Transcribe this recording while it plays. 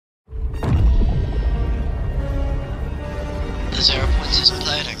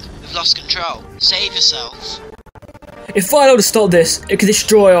You've lost control. Save yourselves. If I don't stop this, it could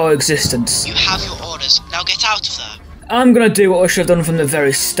destroy our existence. You have your orders. Now get out of there. I'm gonna do what I should have done from the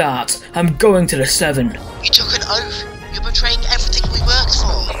very start. I'm going to the 7. You took an oath. You're betraying everything we worked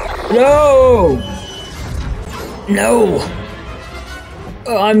for. No! No!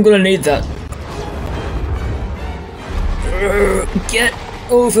 I'm gonna need that. Get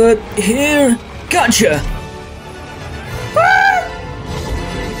over here! Gotcha!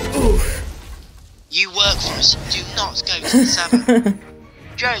 Oof. You work for us. Do not go to the 7.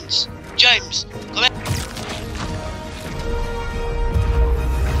 Jones! Jones! Come in!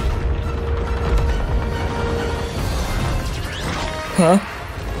 Huh?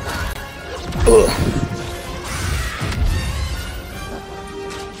 Ugh.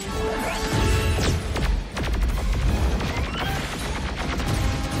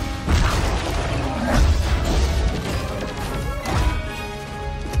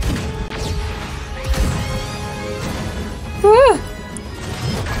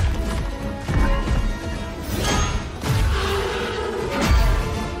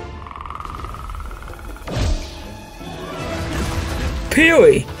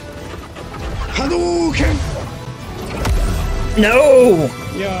 Peely! Hadouken! No!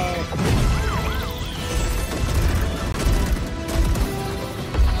 Yeah.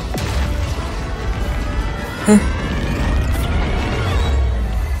 Huh?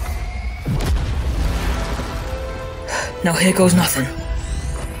 Now here goes nothing.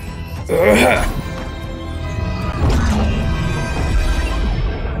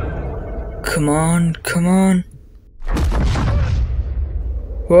 Come on, come on.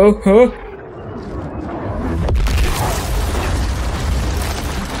 Whoa, huh?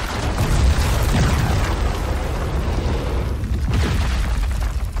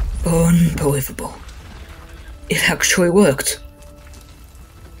 Unbelievable. It actually worked.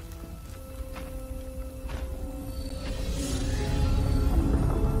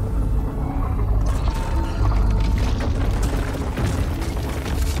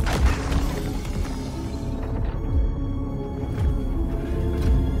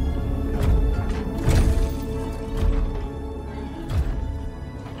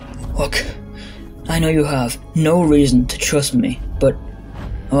 Look, I know you have no reason to trust me, but...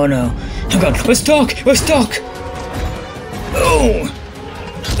 Oh no. Hang on, let's talk! Let's talk! Oh!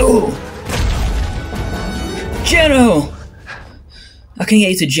 Oh! Geno! I can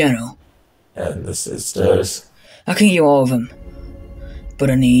get you to Geno. And the sisters? I can get you all of them. But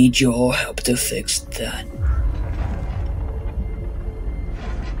I need your help to fix that.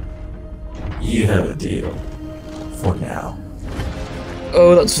 You have a deal. For now.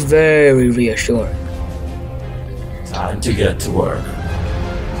 Oh, that's very reassuring. Time to get to work.